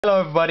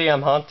Hello everybody,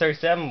 I'm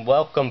Hunter7.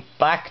 Welcome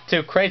back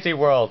to Crazy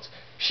Worlds.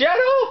 Shut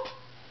up!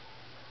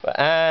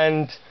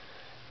 And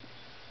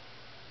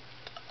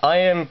I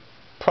am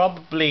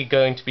probably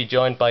going to be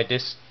joined by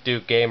this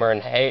Duke Gamer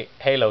and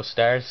Halo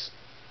Stars.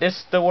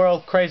 This is the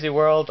world, Crazy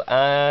World,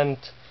 and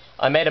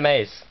I made a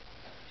maze.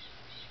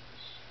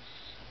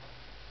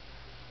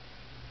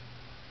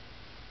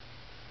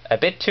 A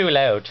bit too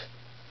loud.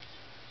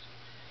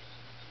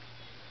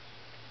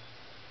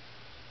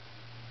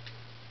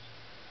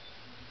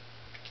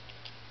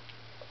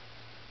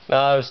 No,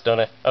 I was done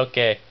it.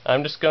 Okay,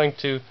 I'm just going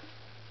to...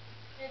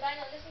 Hey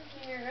Daniel, listen to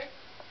me here, right?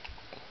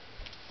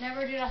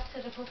 Never do that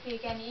to the puppy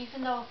again,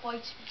 even though it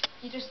bites,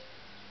 you just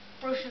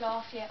brush it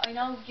off, yeah. I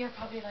know you're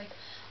probably like,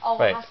 oh,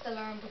 Right. I have to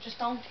learn, but just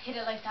don't hit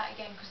it like that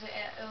again, because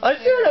it'll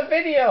I'm doing a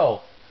video!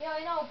 Yeah,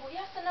 I know, but you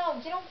have to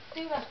know, you don't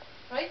do that,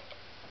 right?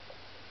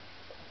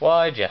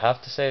 Why'd you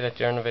have to say that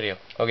during the video?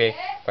 Okay,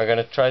 we're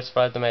gonna try to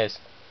survive the maze.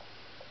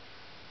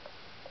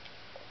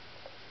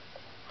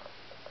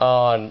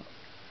 Oh,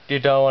 you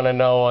don't want to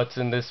know what's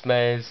in this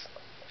maze.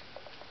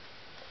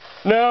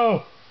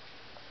 No!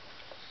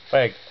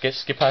 Wait,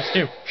 skip past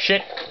you.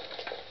 Shit!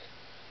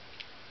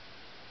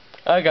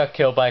 I got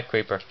killed by a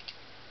creeper.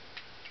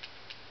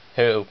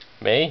 Who?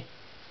 Me?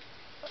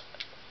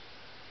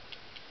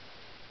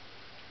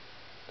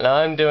 Now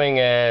I'm doing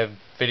a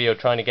video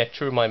trying to get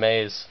through my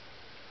maze.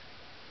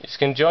 You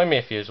can join me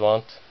if you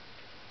want.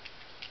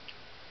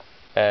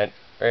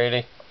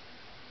 Really?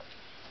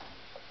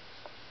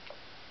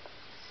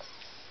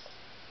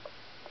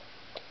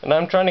 And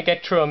I'm trying to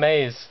get through a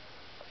maze.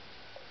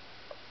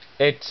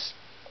 It's...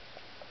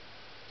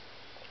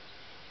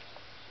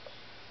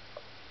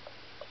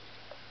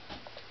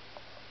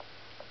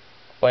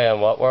 Wait,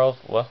 on what world?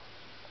 What?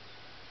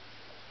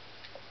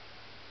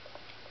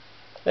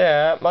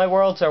 Yeah, my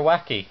worlds are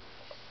wacky.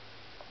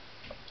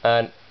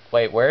 And,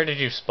 wait, where did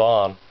you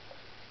spawn?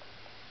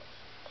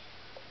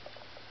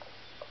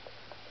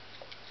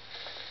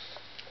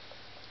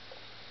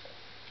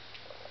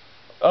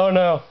 Oh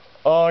no!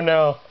 Oh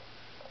no!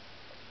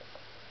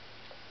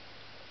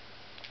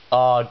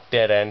 Oh,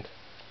 dead end.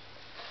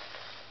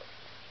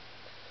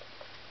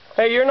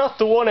 Hey, you're not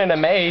the one in a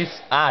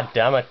maze. Ah,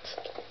 damn it.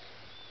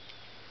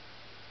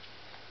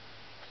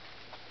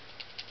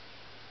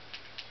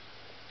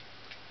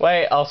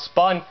 Wait, I'll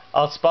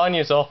spawn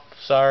yous up,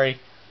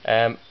 sorry.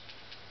 I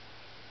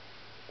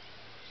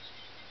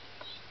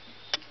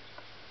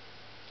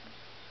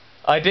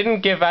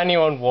didn't give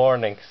anyone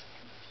warnings.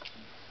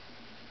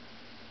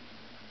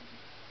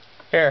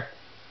 Here.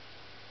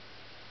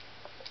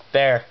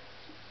 There.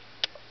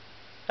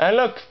 And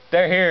look,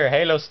 they're here.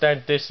 Halo Star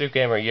this Duke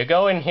Gamer. You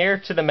go in here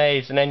to the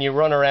maze and then you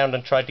run around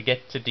and try to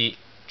get to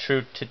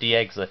through to the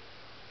exit.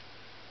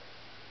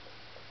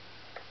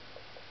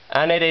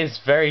 And it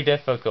is very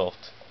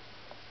difficult.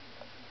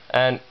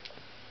 And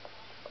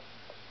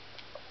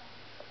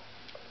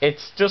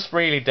it's just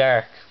really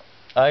dark.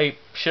 I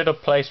should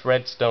have placed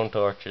redstone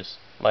torches.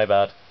 My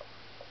bad.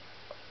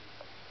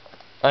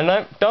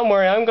 And don't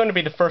worry, I'm going to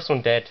be the first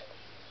one dead.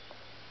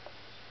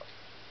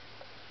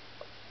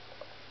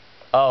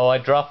 Oh, I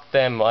dropped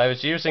them. I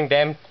was using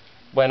them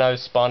when I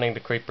was spawning the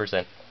creepers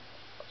in.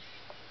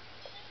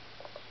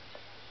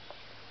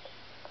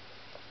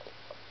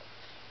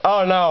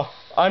 Oh no,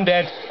 I'm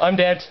dead. I'm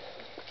dead.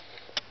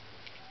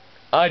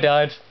 I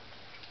died.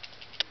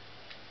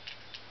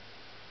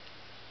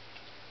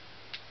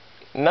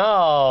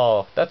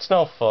 No, that's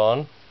no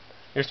fun.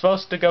 You're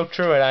supposed to go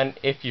through it, and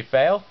if you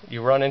fail,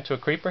 you run into a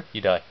creeper,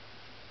 you die.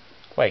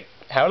 Wait,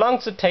 how long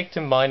does it take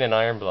to mine an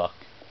iron block?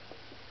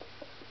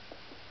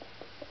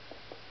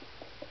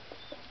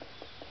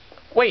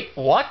 Wait,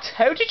 what?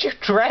 How did you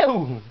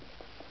drown?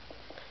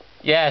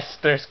 Yes,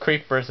 there's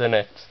creepers in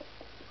it.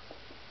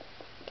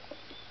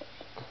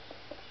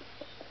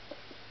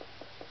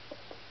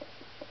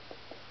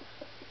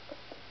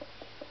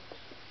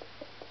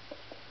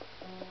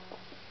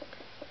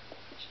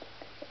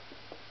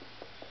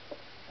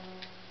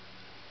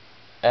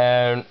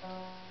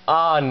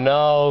 Ah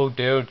no,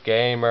 Duke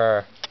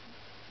Gamer.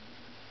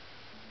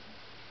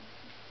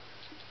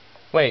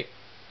 Wait.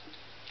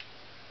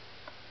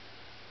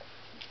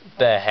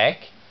 The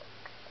heck?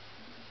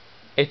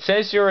 It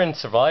says you're in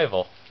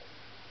survival.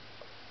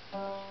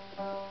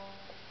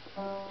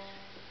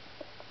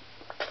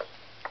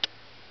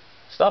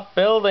 Stop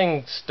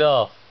building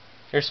stuff.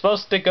 You're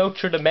supposed to go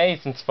through the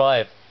maze and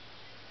survive.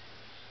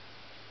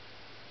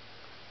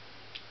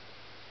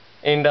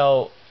 And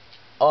though,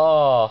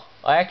 oh,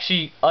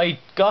 I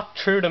got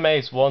through the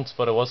maze once,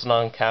 but it wasn't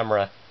on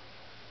camera.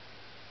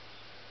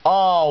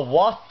 Oh,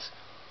 what?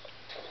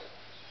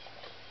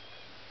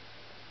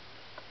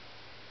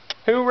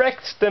 Who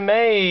wrecked the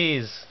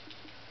maze?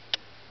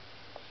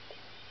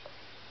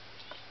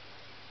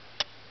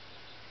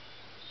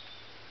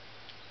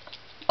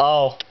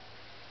 Oh,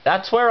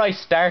 that's where I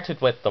started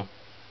with them.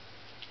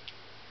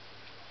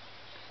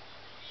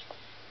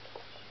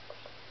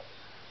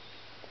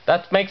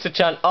 That makes a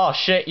chance. Oh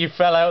shit, you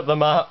fell out of the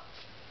map.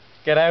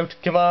 Get out,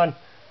 come on.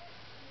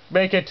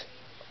 Make it.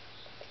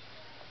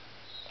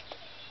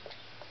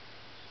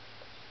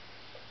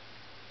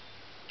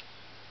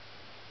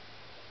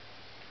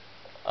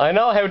 I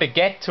know how to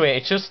get to it,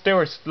 it's just there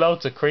were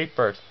loads of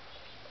creepers.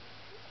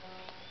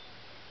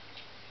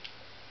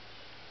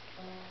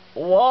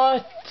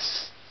 What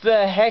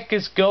the heck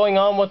is going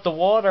on with the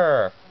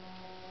water?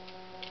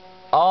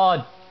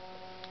 Oh,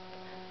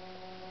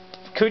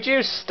 could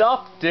you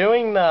stop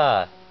doing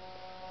that?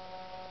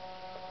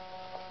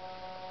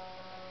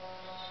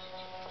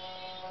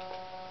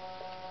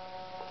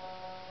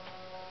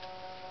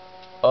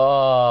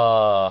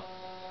 Oh.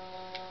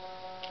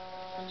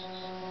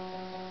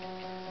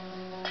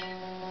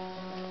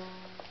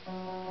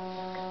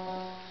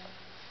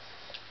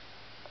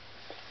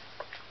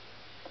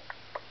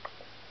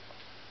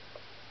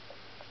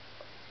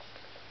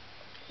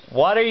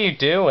 What are you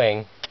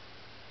doing?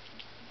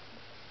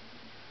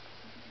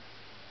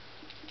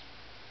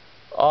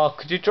 Oh,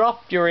 could you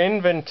drop your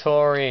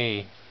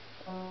inventory?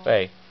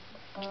 Wait.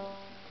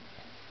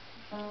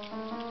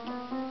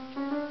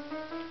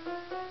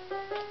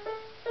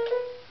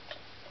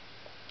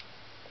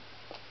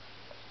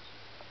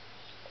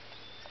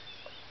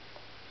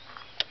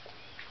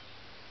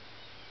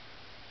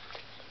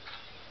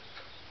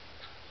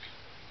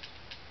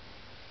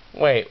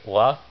 Wait,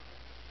 what?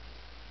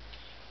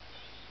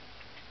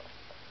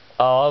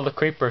 Oh, all the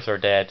creepers are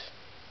dead.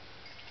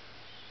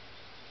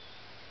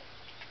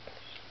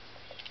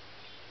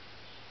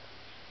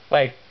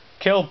 Wait,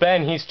 kill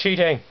Ben, he's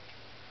cheating.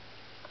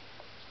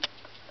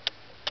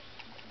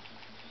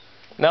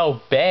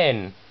 No,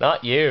 Ben,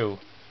 not you.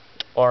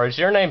 Or is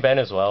your name Ben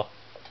as well?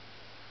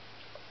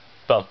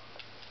 Boom.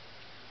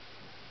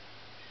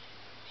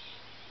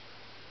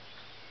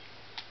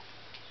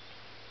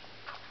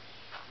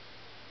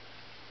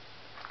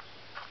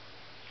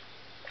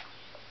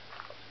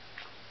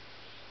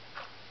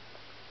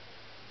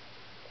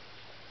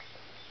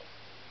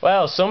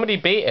 Well, somebody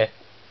beat it.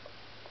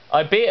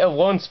 I beat it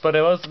once, but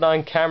it wasn't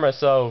on camera,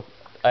 so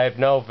I have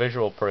no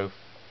visual proof.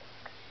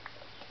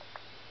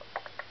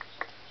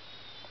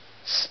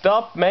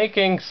 Stop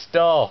making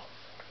stuff.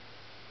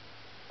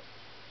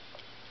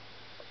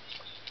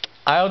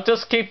 I'll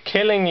just keep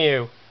killing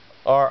you.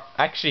 Or,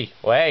 actually,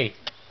 wait.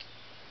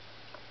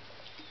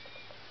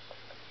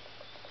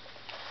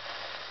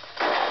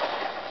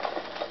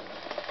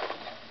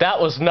 That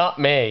was not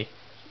me.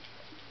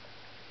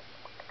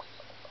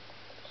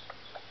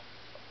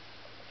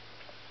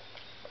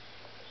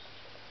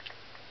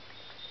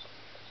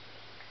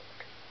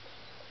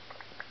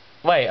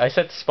 Wait, I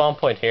set the spawn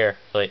point here.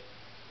 Wait.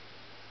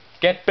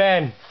 Get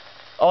Ben.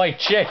 Oh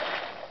wait, shit.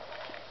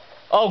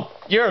 Oh,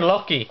 you're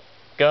lucky.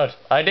 Good.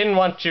 I didn't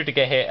want you to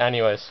get hit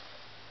anyways.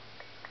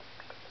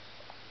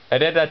 I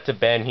did that to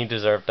Ben, he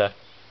deserved that.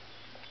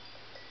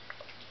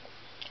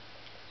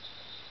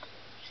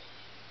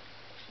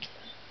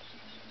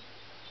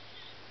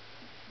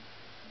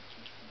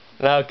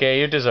 Okay,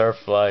 you deserve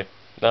fly.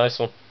 Nice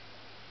one.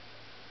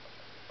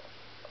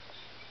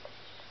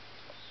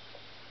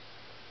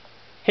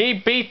 He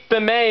beat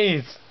the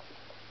maze!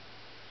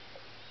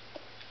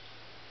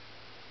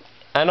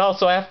 And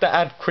also I have to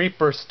add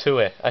creepers to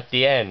it at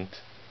the end.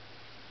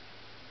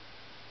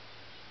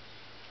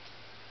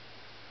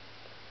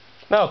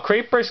 No,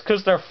 creepers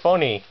because they're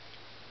funny.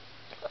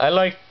 I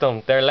like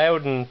them. They're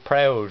loud and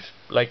proud,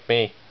 like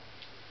me.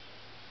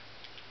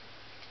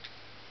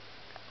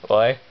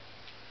 Why?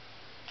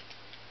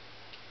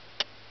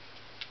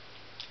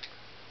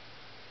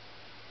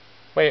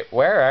 Wait,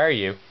 where are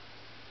you?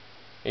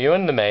 Are you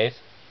in the maze?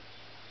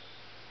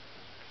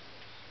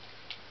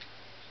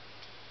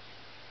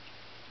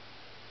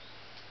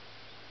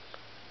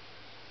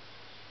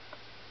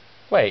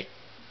 Wait,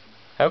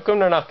 how come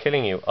they're not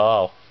killing you?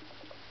 Oh.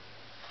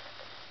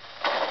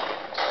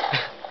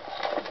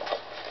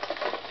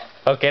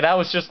 Okay, that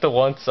was just a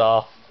once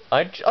off.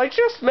 I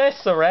just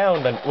mess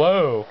around and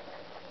whoa.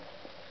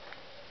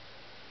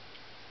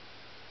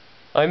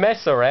 I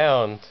mess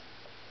around.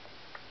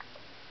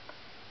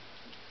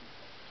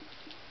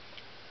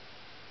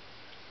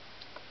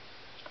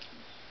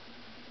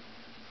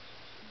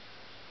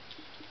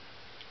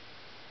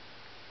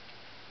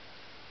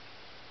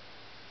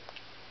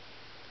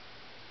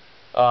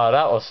 Oh,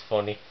 that was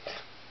funny.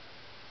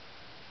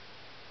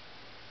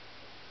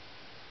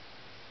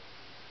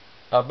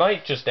 I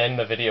might just end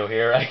the video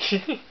here,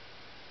 actually.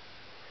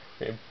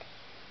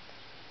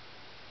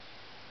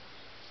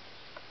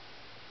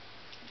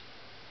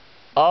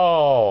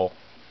 Oh.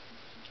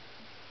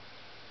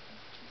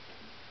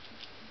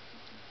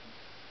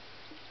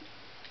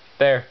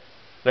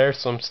 There's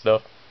some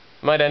stuff.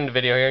 Might end the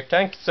video here.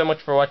 Thank you so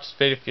much for watching this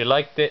video. If you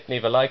liked it,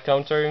 leave a like,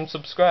 comment, or even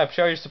subscribe.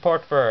 Show your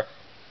support for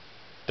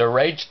the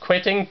Rage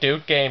Quitting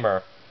Dude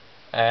Gamer.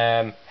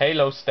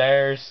 Halo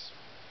Stars,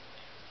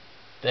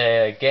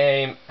 the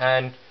game,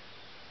 and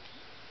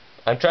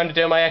I'm trying to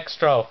do my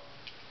extra.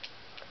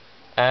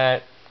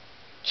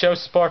 Show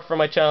support for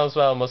my channel as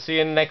well, and we'll see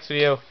you in the next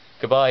video.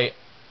 Goodbye.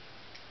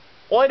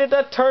 Why did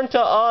that turn to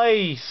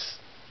ice?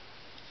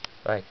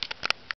 Right.